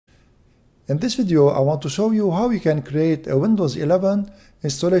In this video, I want to show you how you can create a Windows 11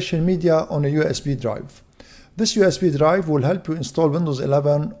 installation media on a USB drive. This USB drive will help you install Windows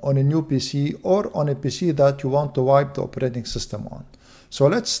 11 on a new PC or on a PC that you want to wipe the operating system on. So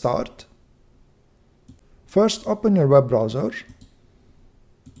let's start. First, open your web browser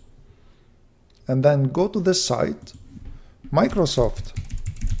and then go to this site,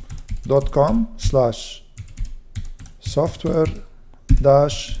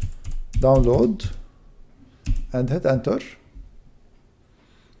 microsoft.com/software-download, and hit enter.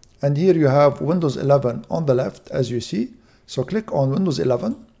 And here you have Windows 11 on the left, as you see. So click on Windows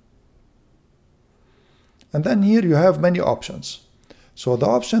 11. And then here you have many options. So the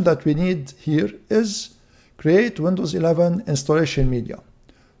option that we need here is create Windows 11 installation media.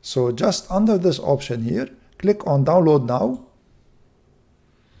 So just under this option here, click on download now.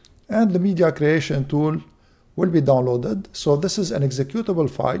 And the media creation tool will be downloaded. So this is an executable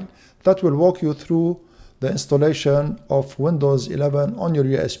file that will walk you through the installation of Windows 11 on your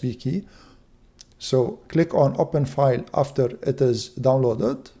USB key. So click on open file after it is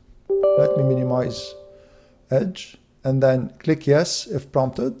downloaded. Let me minimize Edge and then click yes if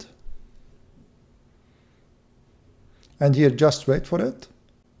prompted. And here just wait for it.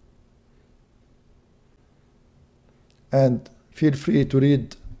 And feel free to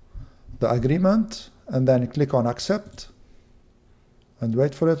read the agreement and then click on accept and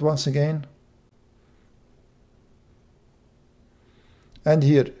wait for it once again. And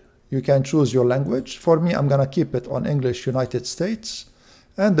here you can choose your language. For me, I'm gonna keep it on English United States.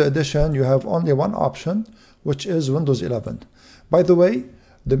 And the edition, you have only one option, which is Windows 11. By the way,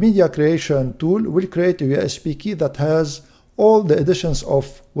 the media creation tool will create a USB key that has all the editions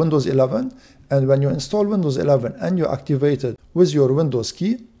of Windows 11. And when you install Windows 11 and you activate it with your Windows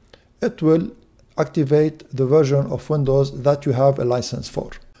key, it will activate the version of Windows that you have a license for.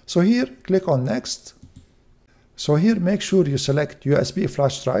 So here, click on next. So here, make sure you select USB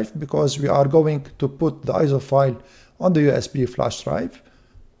flash drive because we are going to put the ISO file on the USB flash drive.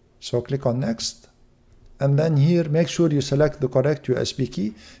 So click on next. And then here, make sure you select the correct USB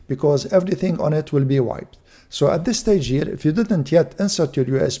key because everything on it will be wiped. So at this stage here, if you didn't yet insert your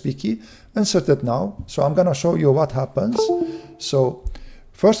USB key, insert it now. So I'm gonna show you what happens. So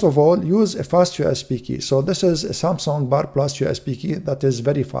first of all, use a fast USB key. So this is a Samsung Bar Plus USB key that is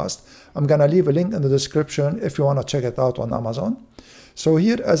very fast. I'm gonna leave a link in the description if you wanna check it out on Amazon. So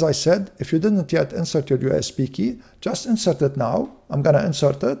here, as I said, if you didn't yet insert your USB key, just insert it now. I'm gonna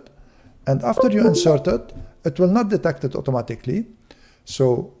insert it. And after you insert it, it will not detect it automatically.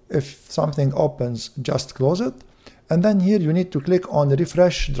 So if something opens, just close it. And then here you need to click on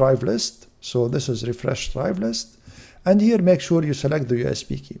refresh drive list. So this is refresh drive list. And here make sure you select the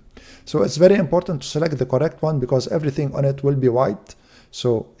USB key. So it's very important to select the correct one because everything on it will be wiped.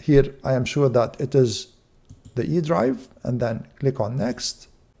 So here I am sure that it is the E drive and then click on next.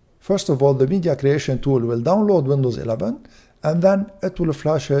 First of all, the media creation tool will download Windows 11 and then it will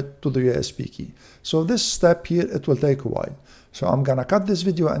flash it to the USB key. So this step here, it will take a while. So I'm gonna cut this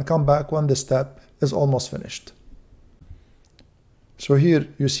video and come back when the step is almost finished. So here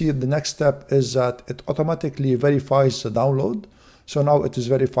you see the next step is that it automatically verifies the download. So now it is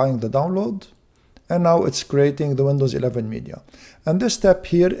verifying the download and now it's creating the Windows 11 media. And this step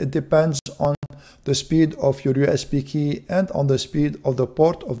here, it depends on the speed of your USB key and on the speed of the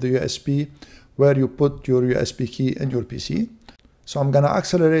port of the USB where you put your USB key in your PC. So I'm gonna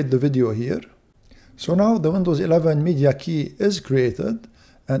accelerate the video here. So now the Windows 11 media key is created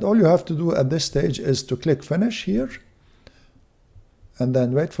and all you have to do at this stage is to click finish here and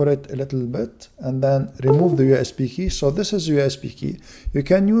then wait for it a little bit and then remove the USB key. So this is the USB key. You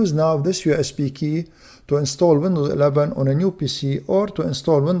can use now this USB key to install Windows 11 on a new PC or to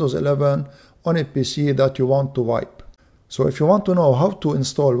install Windows 11 on a PC that you want to wipe. So if you want to know how to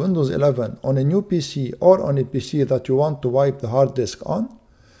install Windows 11 on a new PC or on a PC that you want to wipe the hard disk on,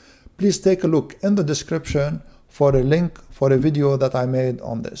 please take a look in the description for a link for a video that I made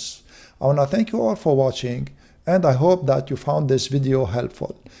on this. I want to thank you all for watching and I hope that you found this video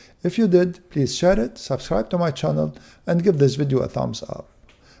helpful. If you did, please share it, subscribe to my channel and give this video a thumbs up.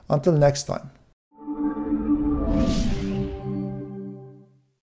 Until next time.